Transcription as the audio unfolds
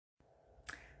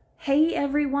Hey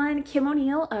everyone, Kim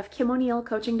O'Neill of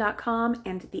KimO'NeillCoaching.com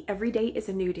and the Everyday is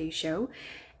a New Day show.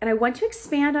 And I want to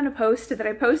expand on a post that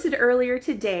I posted earlier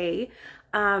today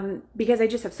because I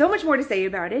just have so much more to say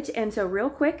about it. And so real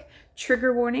quick,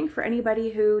 trigger warning for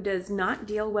anybody who does not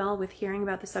deal well with hearing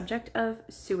about the subject of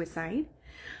suicide.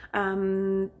 What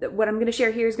I'm going to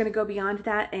share here is going to go beyond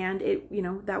that, and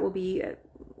that will be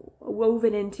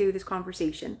woven into this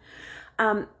conversation.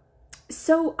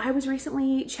 So I was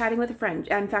recently chatting with a friend.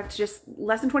 In fact, just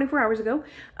less than 24 hours ago,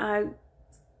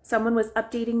 someone was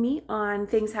updating me on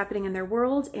things happening in their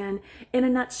world. And in a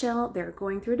nutshell, they're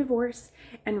going through a divorce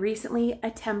and recently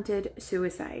attempted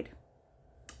suicide.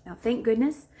 Now, thank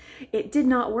goodness it did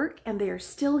not work, and they are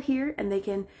still here, and they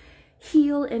can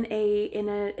heal in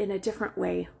a different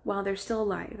way while they're still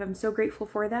alive. I'm so grateful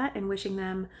for that, and wishing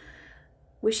them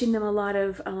a lot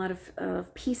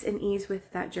of peace and ease with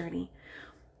that journey.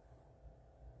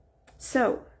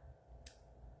 So,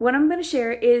 what I'm going to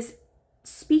share is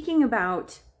speaking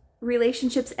about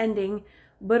relationships ending,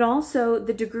 but also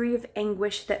the degree of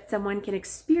anguish that someone can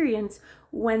experience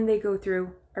when they go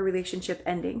through a relationship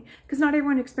ending. Because not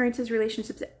everyone experiences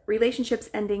relationships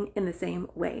ending in the same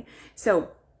way. So,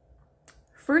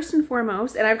 first and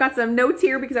foremost, and I've got some notes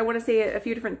here because I want to say a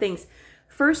few different things.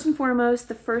 First and foremost,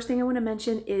 the first thing I want to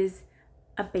mention is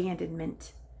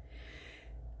abandonment.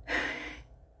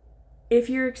 If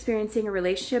you're experiencing a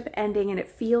relationship ending and it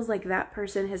feels like that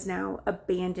person has now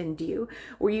abandoned you,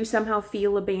 or you somehow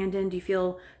feel abandoned, you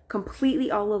feel completely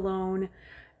all alone,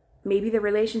 maybe the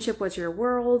relationship was your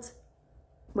world,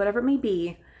 whatever it may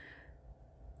be,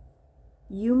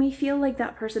 you may feel like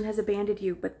that person has abandoned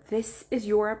you, but this is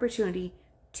your opportunity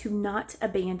to not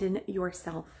abandon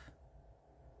yourself.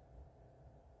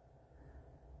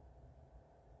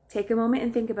 Take a moment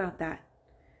and think about that.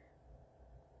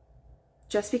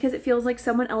 Just because it feels like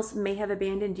someone else may have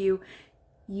abandoned you,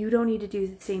 you don't need to do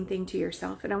the same thing to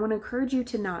yourself. And I want to encourage you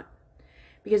to not.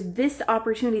 Because this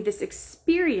opportunity, this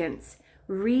experience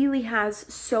really has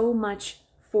so much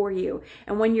for you.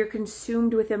 And when you're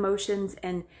consumed with emotions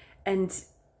and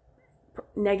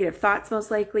negative thoughts,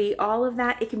 most likely, all of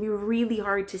that, it can be really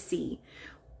hard to see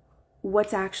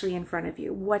what's actually in front of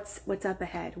you, what's up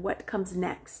ahead, what comes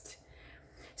next.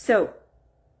 So,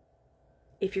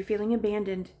 if you're feeling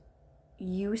abandoned,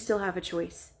 you still have a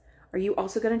choice. Are you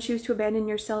also going to choose to abandon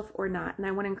yourself or not? And I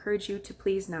want to encourage you to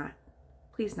please not.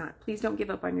 Please not. Please don't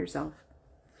give up on yourself.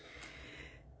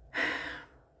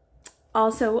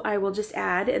 Also, I will just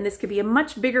add, and this could be a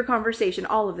much bigger conversation.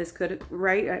 All of this could,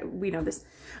 right? We know this.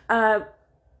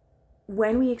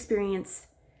 When we experience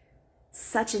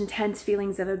such intense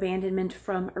feelings of abandonment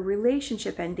from a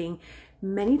relationship ending,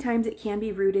 many times it can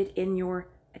be rooted in your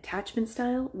attachment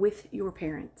style with your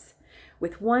parents.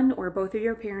 With one or both of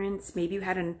your parents. Maybe you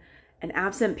had an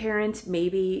absent parent,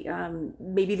 maybe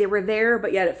they were there,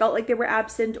 but yet it felt like they were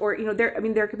absent, or,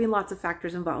 there could be lots of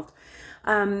factors involved.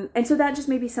 And so that just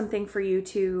may be something for you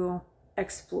to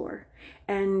explore.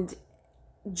 And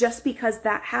just because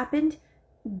that happened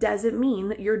doesn't mean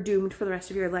that you're doomed for the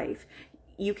rest of your life.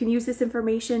 You can use this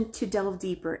information to delve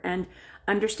deeper and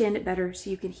understand it better so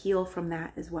you can heal from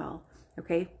that as well.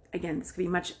 Okay? Again, this could be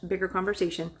a much bigger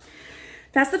conversation.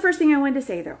 That's the first thing I wanted to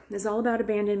say, though. It's all about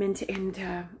abandonment, and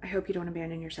I hope you don't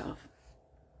abandon yourself.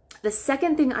 The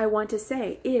second thing I want to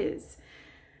say is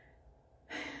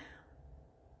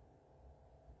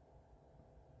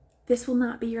this will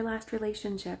not be your last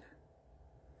relationship.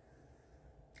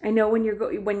 I know when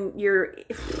you're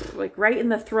like right in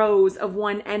the throes of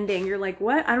one ending, you're like,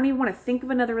 what? I don't even want to think of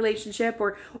another relationship,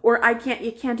 or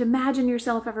you can't imagine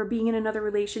yourself ever being in another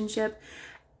relationship.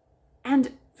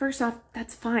 And first off,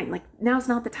 that's fine. Like, now's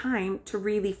not the time to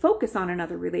really focus on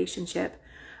another relationship.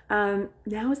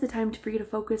 Now is the time for you to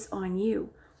focus on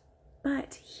you.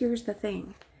 But here's the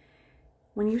thing.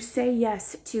 When you say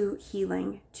yes to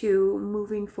healing, to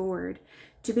moving forward,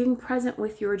 to being present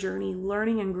with your journey,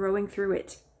 learning and growing through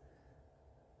it,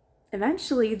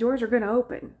 eventually doors are going to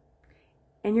open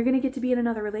and you're going to get to be in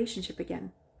another relationship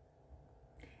again.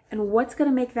 And what's going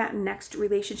to make that next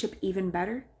relationship even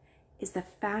better is the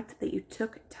fact that you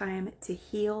took time to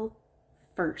heal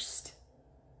first.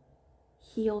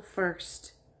 Heal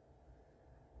first.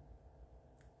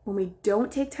 When we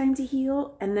don't take time to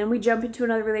heal and then we jump into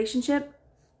another relationship,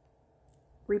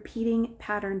 repeating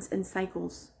patterns and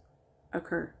cycles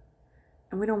occur.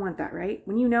 And we don't want that, right?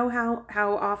 When you know how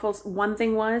awful one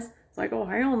thing was, it's like, oh,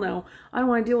 hell no. I don't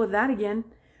want to deal with that again.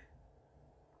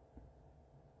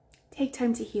 Take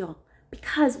time to heal.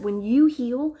 Because when you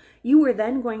heal, you are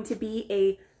then going to be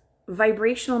a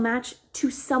vibrational match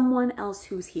to someone else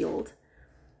who's healed.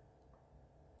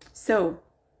 So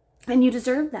And you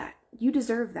deserve that. You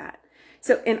deserve that.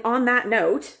 So, and on that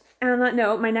note,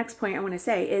 my next point I want to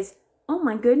say is, oh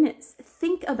my goodness,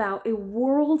 think about a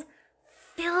world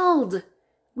filled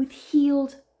with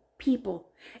healed people.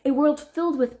 A world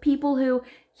filled with people who,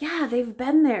 yeah, they've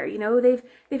been there, you know, they've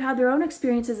had their own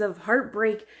experiences of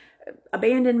heartbreak,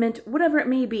 abandonment, whatever it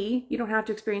may be. You don't have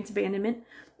to experience abandonment.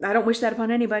 I don't wish that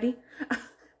upon anybody.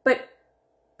 But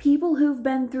people who've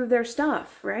been through their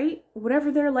stuff, right?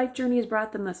 Whatever their life journey has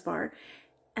brought them thus far,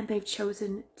 and they've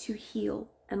chosen to heal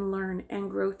and learn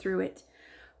and grow through it.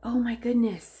 Oh my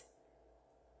goodness.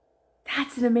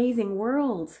 That's an amazing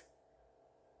world.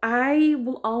 I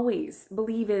will always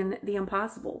believe in the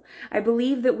impossible. I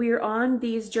believe that we're on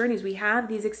these journeys. We have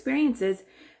these experiences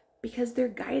because they're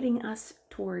guiding us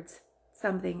towards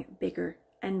something bigger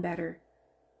and better.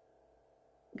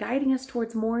 Guiding us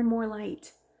towards more and more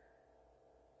light.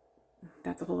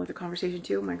 That's a whole other conversation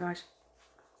too. Oh my gosh.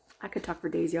 I could talk for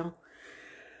days, y'all.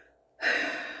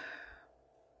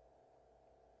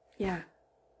 Yeah.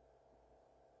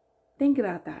 Think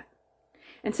about that.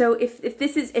 And so if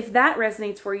that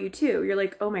resonates for you too, you're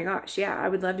like, oh my gosh, yeah, I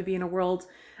would love to be in a world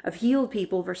of healed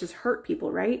people versus hurt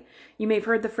people, right? You may have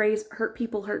heard the phrase, hurt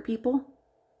people hurt people.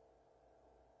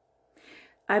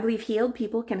 I believe healed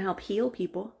people can help heal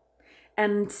people.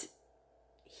 And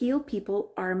healed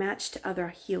people are a match to other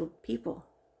healed people.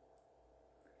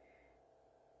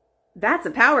 That's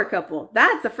a power couple.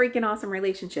 That's a freaking awesome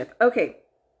relationship. Okay,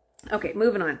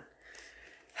 moving on.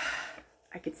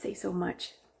 I could say so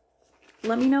much.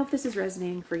 Let me know if this is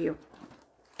resonating for you.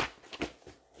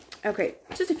 Okay,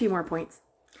 just a few more points.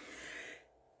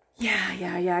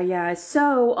 Yeah.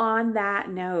 So on that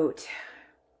note,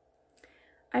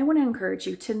 I want to encourage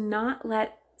you to not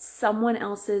let someone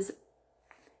else's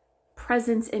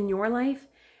presence in your life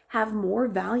have more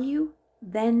value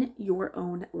than your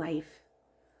own life.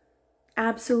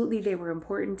 Absolutely, they were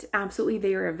important. Absolutely,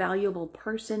 they are a valuable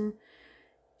person.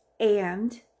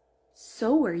 And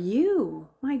so are you.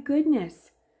 My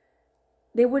goodness.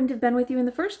 They wouldn't have been with you in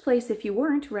the first place if you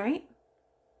weren't, right?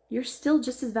 You're still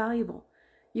just as valuable.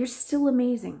 You're still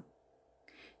amazing.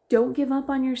 Don't give up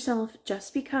on yourself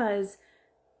just because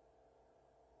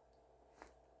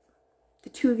the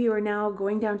two of you are now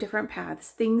going down different paths.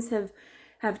 Things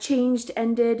have changed,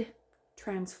 ended,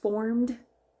 transformed,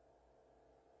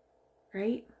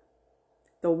 right?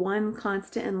 The one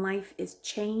constant in life is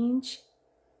change.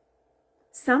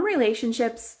 Some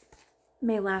relationships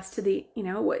may last to the,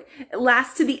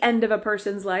 last to the end of a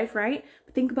person's life, right?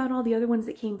 But think about all the other ones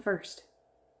that came first.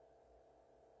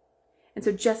 And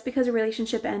so just because a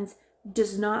relationship ends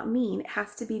does not mean it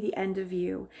has to be the end of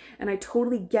you. And I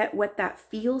totally get what that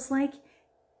feels like.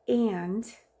 And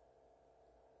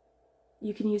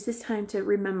you can use this time to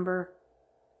remember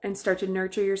and start to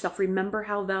nurture yourself. Remember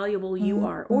how valuable you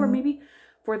are. Or maybe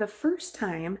for the first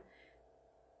time,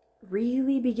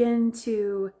 really begin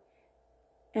to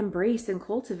embrace and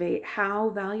cultivate how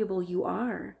valuable you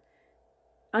are.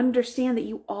 Understand that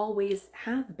you always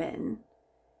have been.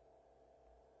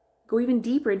 Go even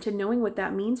deeper into knowing what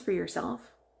that means for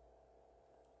yourself.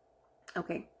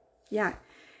 Okay, yeah,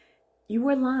 you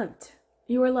are loved.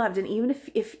 You are loved. And even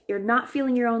if you're not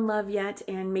feeling your own love yet,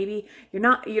 and maybe you're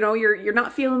not, you're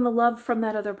not feeling the love from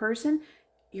that other person,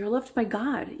 you're loved by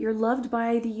God. You're loved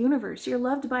by the universe. You're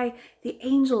loved by the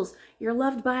angels. You're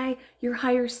loved by your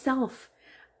higher self.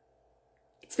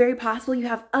 It's very possible you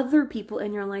have other people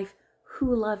in your life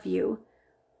who love you.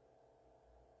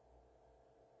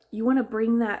 You want to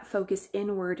bring that focus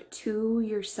inward to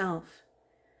yourself.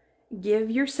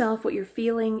 Give yourself what you're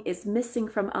feeling is missing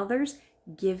from others.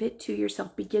 Give it to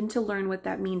yourself. Begin to learn what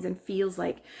that means and feels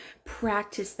like.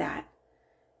 Practice that.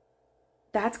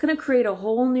 That's going to create a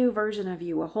whole new version of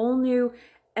you, a whole new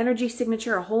energy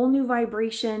signature, a whole new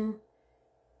vibration.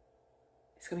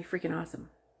 It's going to be freaking awesome.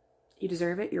 You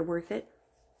deserve it. You're worth it.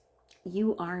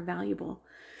 You are valuable.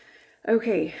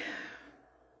 Okay.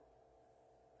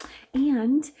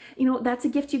 And, that's a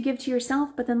gift you give to yourself.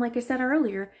 But then, like I said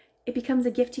earlier, it becomes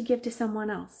a gift you give to someone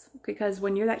else. Because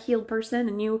when you're that healed person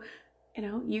and you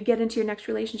get into your next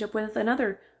relationship with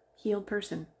another healed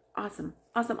person. Awesome.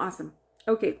 Awesome. Awesome.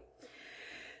 Okay.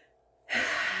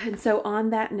 And so on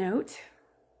that note,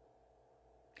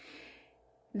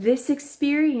 this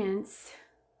experience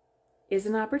is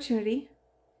an opportunity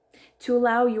to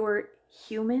allow your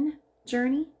human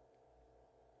journey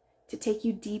to take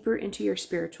you deeper into your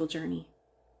spiritual journey.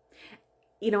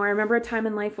 I remember a time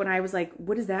in life when I was like,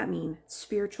 what does that mean?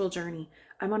 Spiritual journey.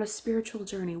 I'm on a spiritual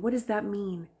journey. What does that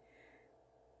mean?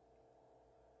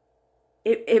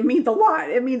 It means a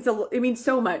lot. It means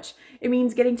so much. It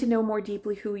means getting to know more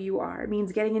deeply who you are. It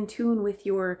means getting in tune with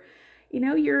your you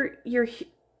know, you're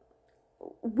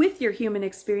with your human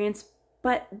experience,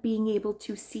 but being able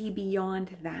to see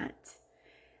beyond that.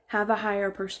 Have a higher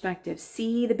perspective.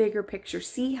 See the bigger picture.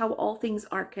 See how all things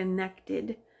are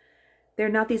connected. They're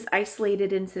not these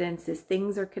isolated incidences.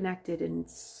 Things are connected in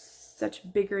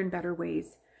such bigger and better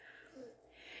ways.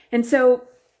 And so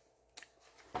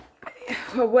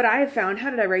what I have found, how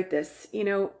did I write this? You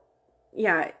know,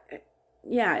 yeah,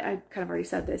 I kind of already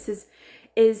said this,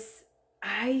 is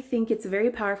I think it's a very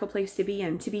powerful place to be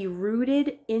in, to be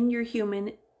rooted in your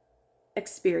human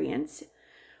experience.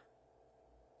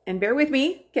 And bear with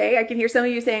me, okay? I can hear some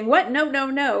of you saying, what? No, no,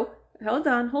 no. Hold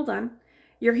on.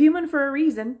 You're human for a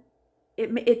reason.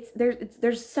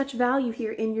 There's such value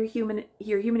here in your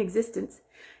human existence.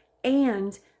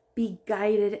 And be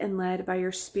guided and led by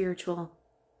your spiritual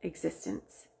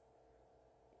existence.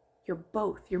 You're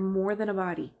both. You're more than a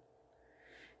body.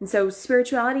 And so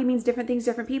spirituality means different things to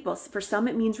different people. For some,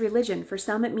 it means religion. For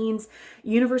some, it means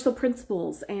universal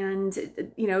principles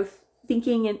and, you know,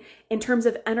 thinking in terms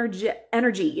of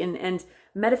energy and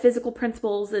metaphysical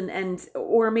principles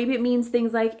or maybe it means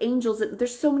things like angels.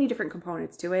 There's so many different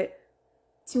components to it.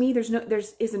 To me, there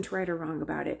isn't right or wrong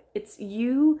about it. It's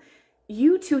you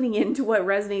tuning into what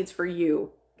resonates for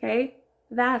you. Okay?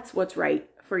 That's what's right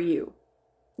for you.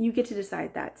 You get to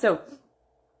decide that. So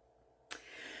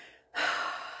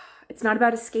it's not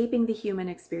about escaping the human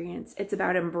experience. It's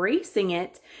about embracing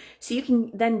it so you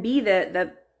can then be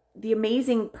the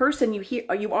amazing person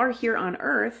you are here on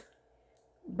earth,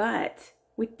 but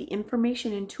with the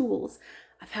information and tools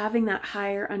of having that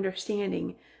higher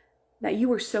understanding that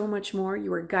you are so much more.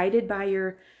 You are guided by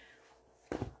your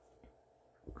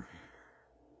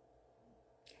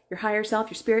higher self,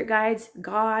 your spirit guides,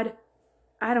 God.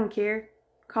 I don't care.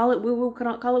 Call it woo-woo,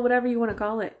 call it whatever you want to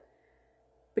call it.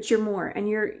 But you're more, and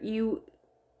you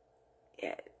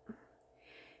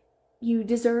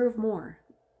deserve more.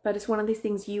 But it's one of these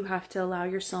things you have to allow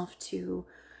yourself to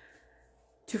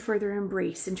further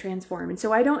embrace and transform. And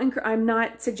so I'm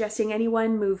not suggesting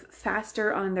anyone move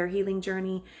faster on their healing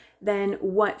journey than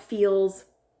what feels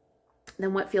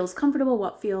comfortable,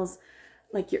 what feels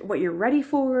like what you're ready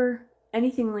for,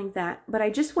 anything like that. But I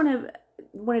just wanted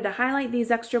to highlight these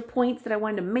extra points that I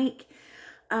wanted to make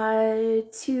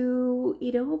to,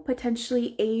 you know,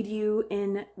 potentially aid you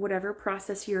in whatever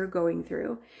process you're going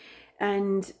through,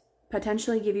 and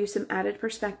potentially give you some added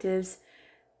perspectives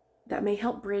that may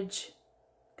help bridge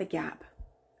the gap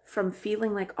from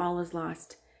feeling like all is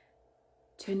lost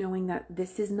to knowing that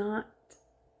this is not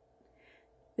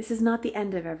the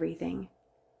end of everything.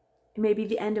 It may be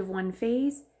the end of one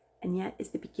phase, and yet is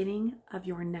the beginning of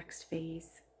your next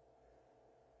phase.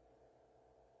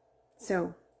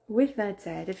 So, with that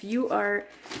said, if you are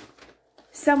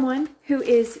someone who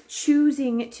is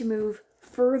choosing to move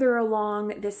further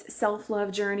along this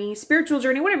self-love journey, spiritual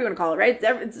journey, whatever you want to call it, right?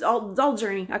 It's all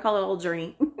journey. I call it all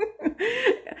journey.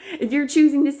 If you're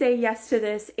choosing to say yes to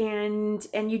this and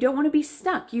you don't want to be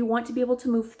stuck, you want to be able to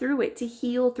move through it, to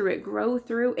heal through it, grow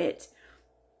through it.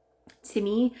 To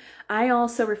me, I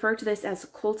also refer to this as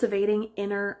cultivating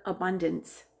inner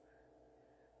abundance.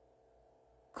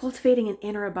 Cultivating an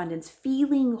inner abundance,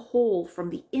 feeling whole from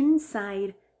the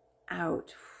inside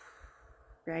out,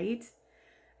 right?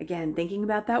 Again, thinking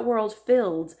about that world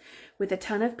filled with a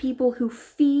ton of people who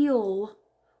feel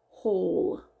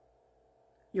whole.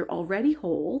 You're already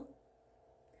whole,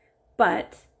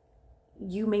 but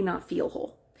you may not feel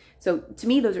whole. So to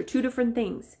me, those are two different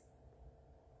things.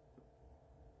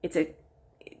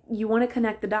 You want to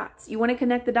connect the dots. You want to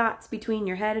connect the dots between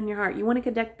your head and your heart. You want to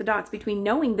connect the dots between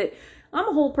knowing that I'm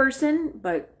a whole person,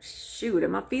 but shoot,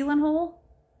 am I feeling whole?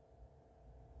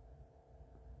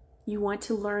 You want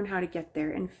to learn how to get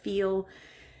there and feel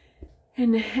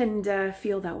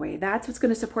feel that way. That's what's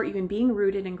going to support you in being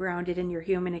rooted and grounded in your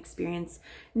human experience,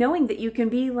 knowing that you can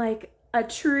be like a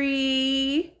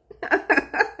tree.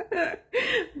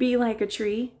 Be like a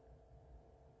tree.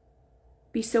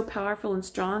 Be so powerful and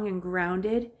strong and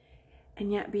grounded,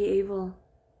 and yet be able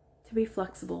to be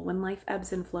flexible when life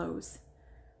ebbs and flows.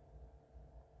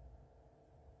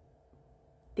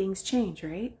 Things change,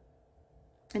 right?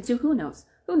 And so who knows?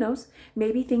 Who knows?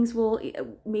 Maybe things will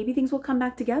come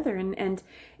back together and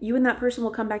you and that person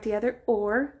will come back together,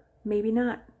 or maybe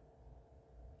not.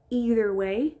 Either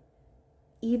way,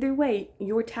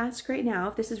 your task right now,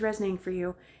 if this is resonating for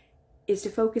you, is to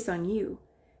focus on you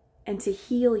and to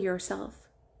heal yourself.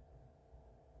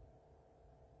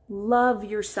 Love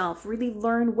yourself. Really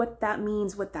learn what that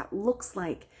means, what that looks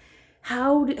like.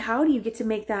 How do you get to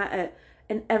make that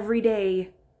an everyday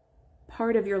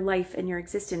part of your life and your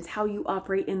existence, how you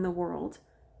operate in the world?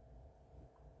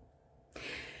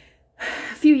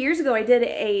 few years ago, I did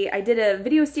a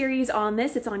video series on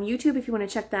this. It's on YouTube if you want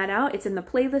to check that out. It's in the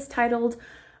playlist titled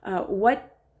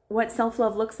What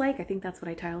Self-Love Looks Like. I think that's what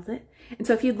I titled it. And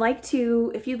so if you'd like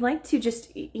to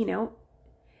just, you know,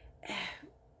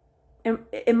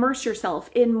 immerse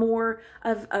yourself in more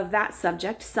of that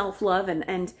subject, self-love,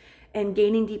 and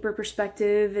gaining deeper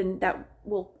perspective, and that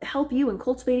will help you in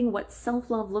cultivating what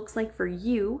self-love looks like for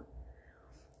you,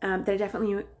 that I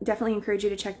definitely encourage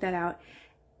you to check that out.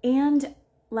 And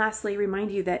lastly,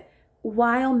 remind you that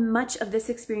while much of this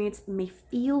experience may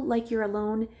feel like you're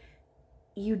alone,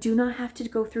 you do not have to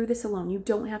go through this alone. You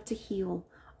don't have to heal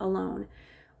alone.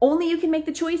 Only you can make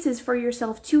the choices for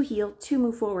yourself to heal, to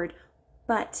move forward,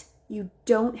 but you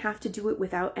don't have to do it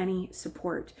without any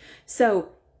support. So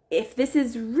if this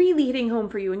is really hitting home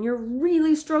for you and you're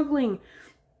really struggling,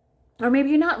 or maybe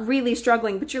you're not really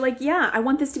struggling, but you're like, yeah, I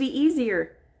want this to be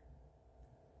easier.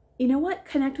 You know what?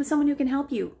 Connect with someone who can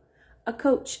help you. A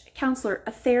coach, a counselor,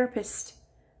 a therapist.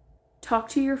 Talk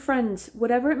to your friends,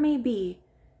 whatever it may be.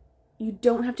 You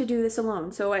don't have to do this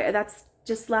alone. So that's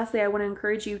just lastly, I want to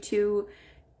encourage you to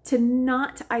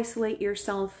not isolate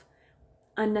yourself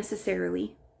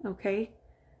unnecessarily, okay?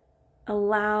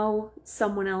 Allow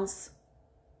someone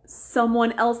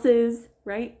else's,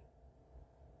 right?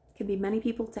 It can be many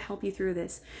people to help you through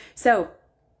this. So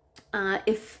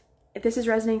if this is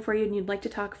resonating for you and you'd like to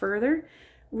talk further,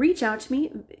 reach out to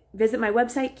me. Visit my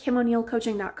website,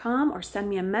 kimonealcoaching.com, or send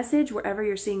me a message wherever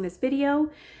you're seeing this video.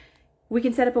 We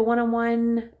can set up a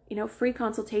one-on-one, you know, free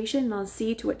consultation, and I'll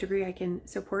see to what degree I can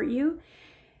support you.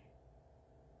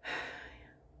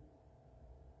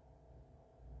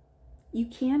 You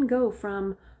can go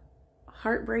from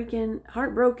heartbroken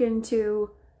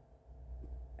to,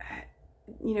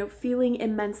 you know, feeling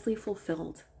immensely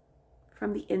fulfilled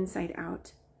from the inside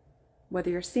out, whether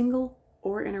you're single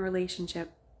or in a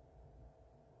relationship.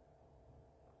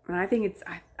 And I think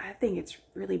it's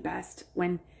really best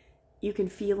when you can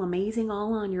feel amazing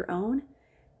all on your own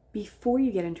before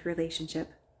you get into a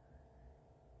relationship.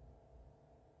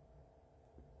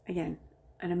 Again,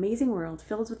 an amazing world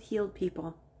filled with healed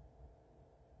people.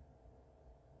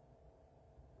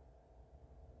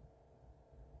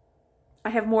 I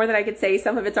have more that I could say.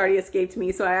 Some of it's already escaped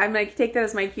me, so I'm going to take that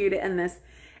as my cue to end this.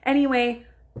 Anyway,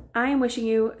 I am wishing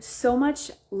you so much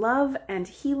love and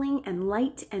healing and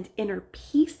light and inner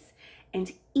peace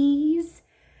and ease.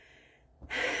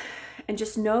 And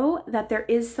just know that there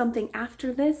is something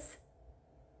after this.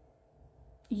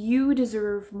 You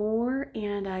deserve more,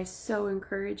 and I so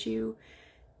encourage you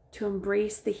to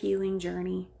embrace the healing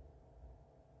journey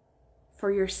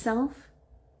for yourself,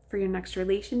 for your next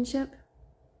relationship,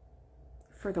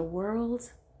 for the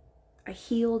world. A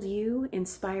healed you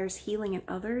inspires healing in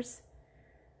others.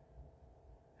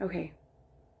 Okay,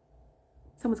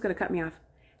 someone's going to cut me off.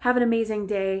 Have an amazing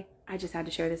day. I just had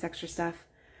to share this extra stuff.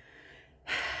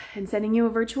 And sending you a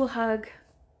virtual hug.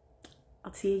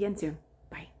 I'll see you again soon.